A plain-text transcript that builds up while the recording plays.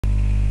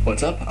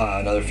What's up?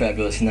 Another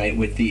fabulous night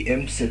with the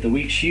Imps at the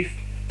Wheat Sheaf.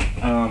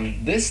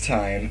 This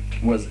time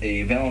was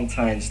a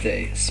Valentine's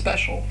Day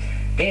special,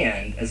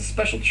 and as a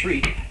special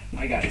treat,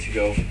 I got to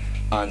go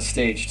on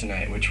stage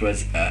tonight, which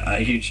was a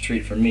huge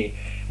treat for me.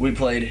 We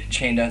played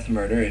Chain Death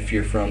Murder. If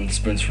you're from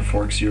Spoons for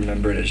Forks, you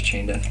remember it as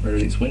Chain Death Murder.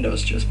 These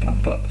windows just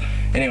pop up.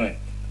 Anyway,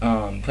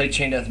 played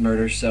Chain Death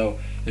Murder, so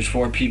there's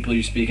 4 people,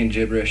 you speak in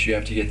gibberish, you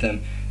have to get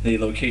them the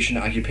location,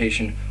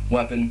 occupation,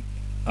 weapon,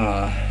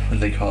 what do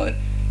they call it?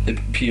 The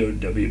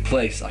POW,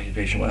 place,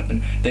 occupation,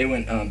 weapon. They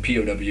went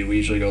POW, we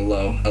usually go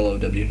low, LOW.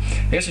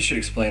 I guess I should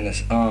explain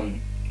this.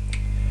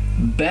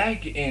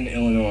 Back in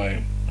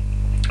Illinois,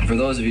 for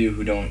those of you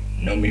who don't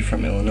know me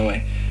from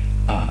Illinois,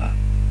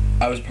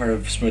 I was part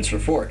of Spoons for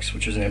Forks,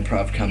 which was an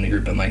improv comedy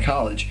group at my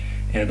college,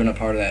 and I've been a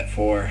part of that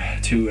for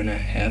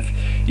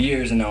 2.5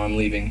 years, and now I'm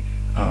leaving.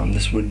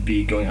 This would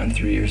be going on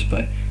 3 years,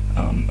 but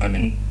I'm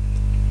in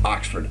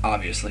Oxford,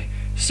 obviously.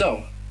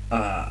 So,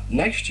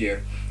 next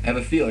year, I have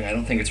a feeling, I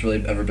don't think it's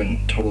really ever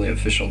been totally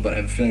official, but I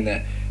have a feeling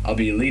that I'll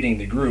be leading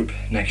the group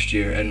next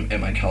year at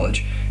my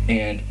college,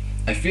 and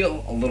I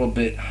feel a little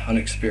bit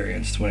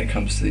unexperienced when it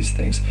comes to these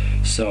things,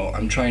 so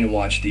I'm trying to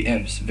watch the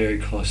Imps very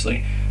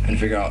closely and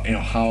figure out,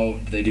 how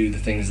do they do the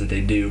things that they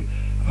do,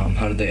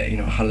 how do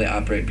they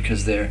operate,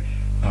 because they're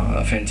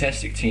a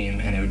fantastic team,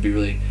 and it would be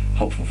really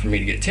helpful for me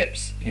to get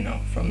tips,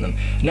 from them.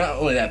 Not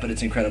only that, but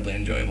it's incredibly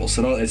enjoyable,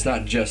 so it's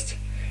not just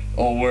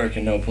all work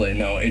and no play.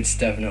 No, it's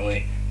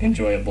definitely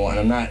enjoyable, and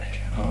I'm not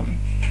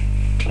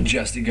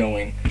just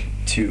going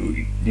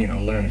to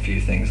learn a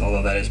few things,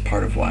 although that is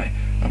part of why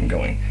I'm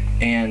going.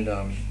 And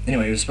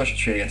anyway, it was a special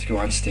treat. I got to go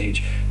on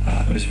stage.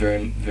 It was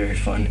very, very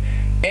fun.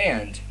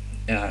 And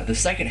the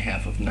second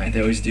half of the night,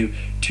 they always do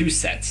 2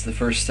 sets. The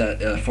first set,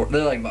 they're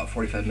like about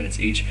 45 minutes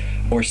each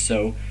or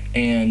so,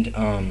 and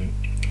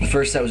the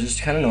first set was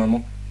just kind of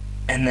normal,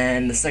 and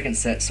then the second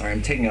set, sorry,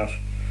 I'm taking off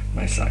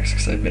my socks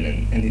because I've been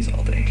in these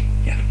all day.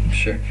 Yeah, I'm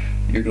sure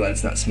you're glad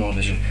it's not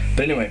smell-o-vision.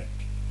 But anyway,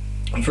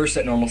 first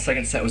set normal,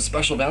 second set was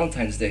special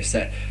Valentine's Day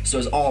set, so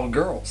it was all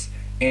girls.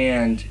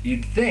 And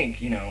you'd think,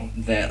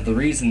 that the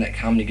reason that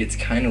comedy gets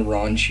kind of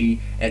raunchy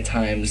at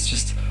times,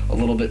 just a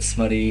little bit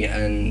smutty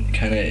and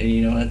kind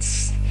of,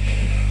 that's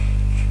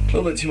a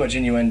little bit too much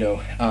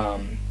innuendo.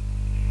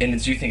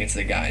 And you think it's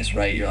the guys,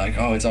 right? You're like,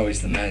 oh, it's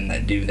always the men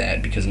that do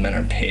that because men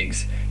are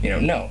pigs.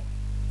 No,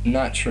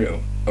 not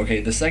true.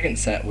 Okay, the second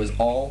set was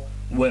all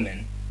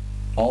women,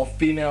 all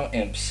female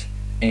imps,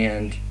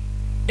 and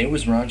it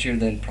was raunchier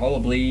than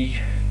probably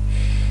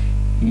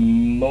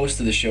most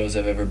of the shows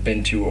I've ever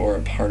been to or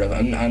a part of.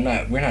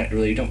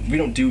 We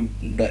don't do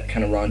that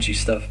kind of raunchy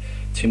stuff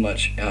too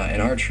much in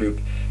our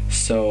troupe.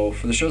 So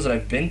for the shows that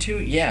I've been to,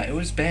 yeah, it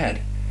was bad.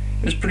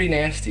 It was pretty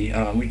nasty.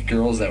 We had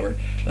girls that were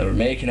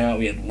making out.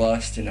 We had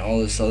lust and all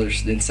this other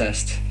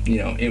incest.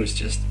 It was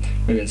just,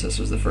 maybe incest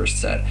was the first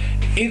set.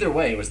 Either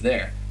way, it was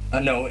there.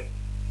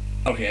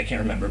 Okay, I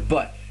can't remember,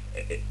 but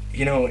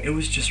it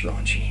was just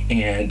raunchy,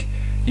 and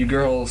you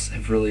girls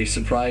have really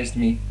surprised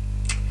me.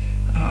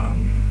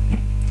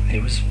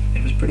 It was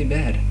pretty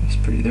bad.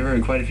 There were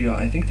quite a few.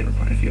 I think there were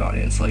quite a few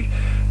audience like,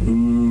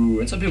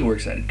 ooh, and some people were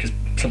excited because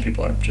some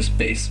people are just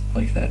base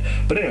like that.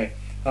 But anyway,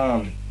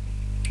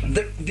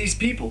 these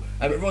people,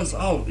 everyone's,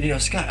 oh,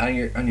 Scott, on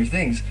your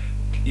things,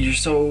 you're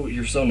so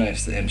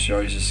nice to them. You're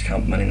always just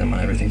complimenting them on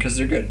everything because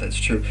they're good. That's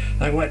true.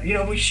 Like what?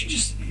 We should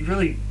just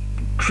really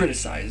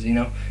criticize,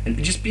 and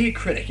just be a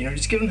critic.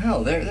 Just give them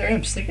hell. They're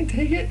imps. They can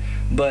take it.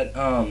 But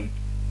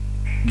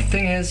the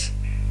thing is,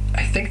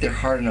 I think they're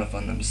hard enough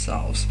on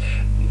themselves.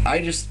 I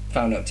just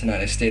found out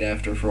tonight, I stayed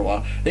after for a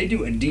while, they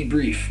do a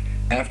debrief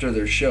after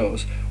their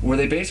shows where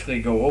they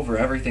basically go over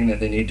everything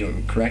that they need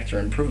to correct or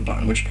improve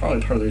upon, which is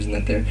probably part of the reason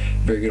that they're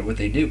very good at what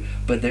they do.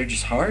 But they're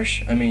just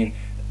harsh. I mean,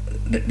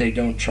 they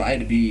don't try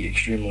to be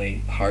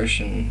extremely harsh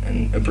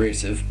and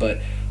abrasive,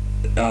 but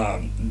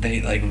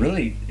they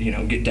really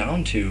get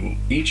down to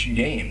each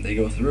game. They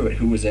go through it,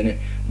 who was in it,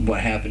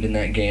 what happened in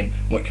that game,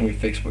 what can we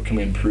fix, what can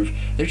we improve.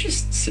 They're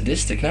just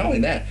sadistic. Not only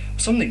that,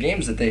 some of the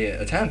games that they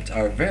attempt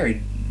are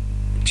very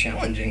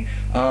challenging.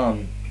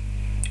 One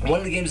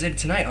of the games they did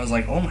tonight, I was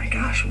like, oh my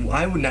gosh,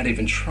 I would not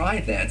even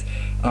try that.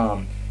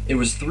 It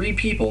was 3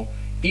 people.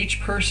 Each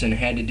person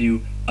had to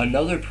do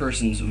another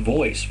person's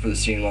voice for the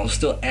scene while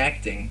still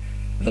acting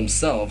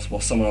themselves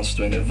while someone else is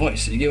doing their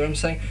voice. So you get what I'm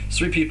saying? It's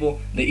 3 people,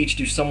 they each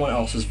do someone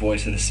else's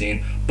voice in the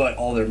scene, but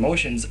all their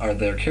motions are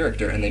their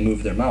character and they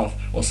move their mouth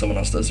while someone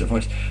else does their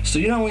voice. So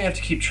you not only have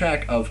to keep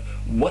track of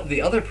what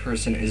the other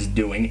person is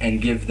doing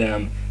and give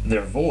them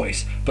their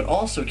voice, but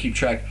also keep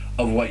track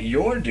of what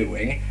you're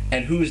doing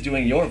and who's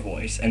doing your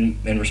voice and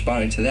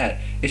responding to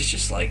that. It's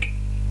just like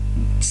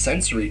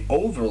sensory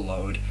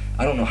overload.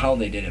 I don't know how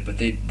they did it, but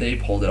they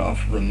pulled it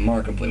off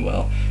remarkably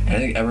well. And I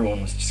think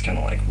everyone was just kind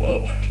of like,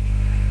 whoa.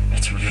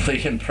 It's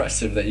really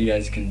impressive that you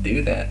guys can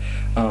do that.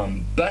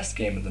 Best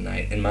game of the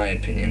night, in my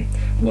opinion,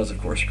 was,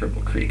 of course,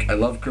 Cripple Creek. I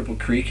love Cripple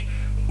Creek,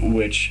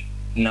 which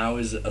now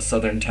is a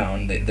southern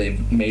town. They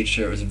made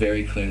sure it was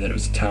very clear that it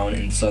was a town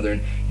in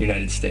southern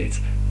United States.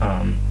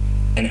 And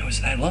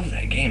I love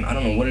that game. I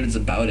don't know what it is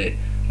about it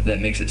that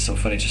makes it so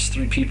funny. Just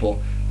three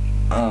people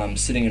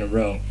sitting in a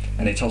row,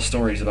 and they tell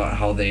stories about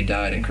how they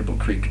died in Cripple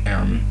Creek.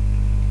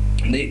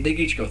 They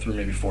each go through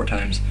maybe 4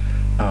 times.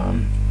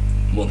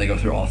 Well, they go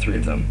through all 3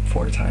 of them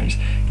 4 times,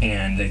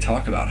 and they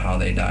talk about how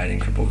they died in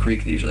Cripple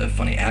Creek. They usually have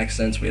funny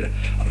accents. We had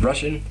a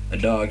Russian, a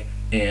dog,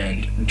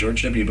 and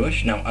George W.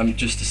 Bush. Now, I'm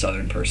just a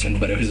Southern person,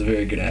 but it was a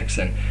very good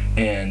accent,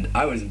 and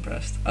I was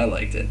impressed. I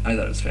liked it. I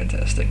thought it was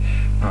fantastic.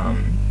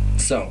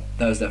 So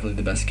that was definitely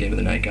the best game of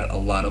the night. Got a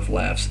lot of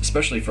laughs,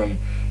 especially from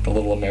the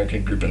little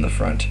American group in the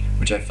front,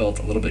 which I felt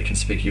a little bit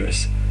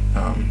conspicuous.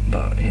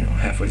 About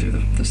halfway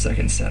through the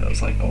second set, I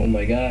was like, oh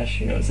my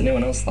gosh, is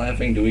anyone else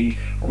laughing?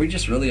 Are we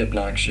just really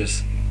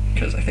obnoxious?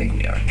 Because I think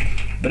we are.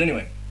 But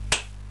anyway,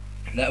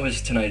 that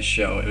was tonight's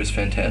show. It was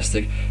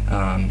fantastic.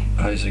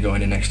 Obviously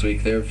going to next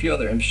week. There are a few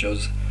other imp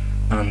shows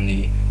on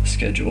the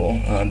schedule.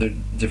 They're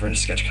different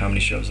sketch comedy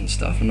shows and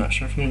stuff. I'm not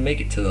sure if I'm going to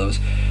make it to those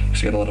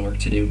because I got a lot of work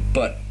to do,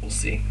 but we'll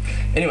see.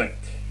 Anyway,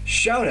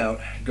 shout out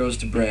goes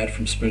to Brad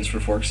from Spoons for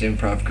Forks, the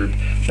improv group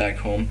back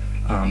home.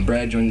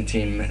 Brad joined the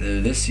team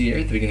this year,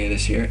 at the beginning of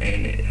this year,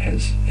 and it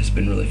has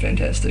been really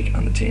fantastic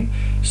on the team.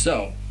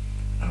 So,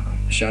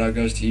 shout out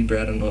goes to you,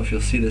 Brad. I don't know if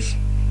you'll see this,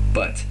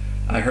 but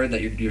I heard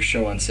that your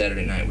show on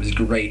Saturday night was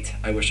great.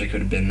 I wish I could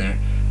have been there.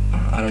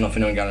 I don't know if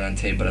anyone got it on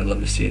tape, but I'd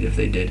love to see it if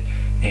they did.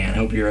 And I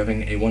hope you're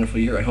having a wonderful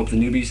year. I hope the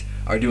newbies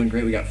are doing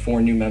great. We got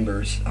 4 new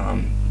members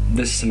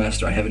this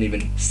semester. I haven't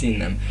even seen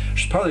them,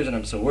 which is part of the reason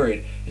I'm so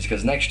worried, is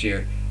because next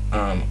year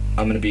I'm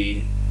going to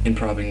be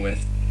improving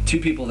with 2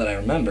 people that I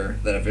remember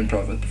that I've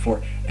improv with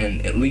before,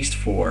 and at least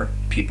 4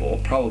 people,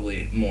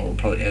 probably more. We'll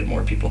probably add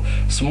more people.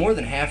 So more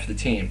than half of the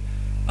team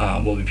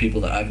will be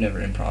people that I've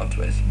never improved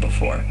with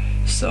before.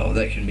 So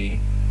that can be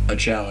a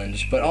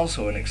challenge, but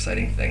also an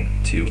exciting thing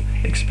to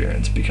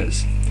experience,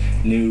 because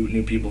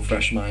new people,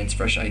 fresh minds,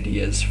 fresh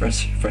ideas,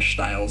 fresh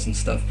styles and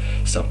stuff.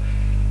 So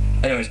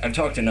anyways, I've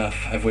talked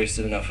enough. I've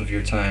wasted enough of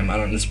your time.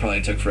 This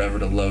probably took forever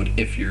to load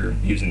if you're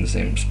using the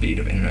same speed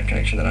of internet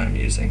connection that I'm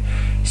using.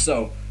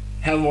 So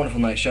have a wonderful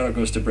night. Shout out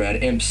goes to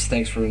Brad. Imps,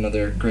 thanks for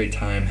another great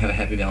time. Have a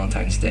happy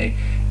Valentine's Day,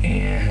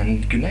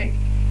 and good night.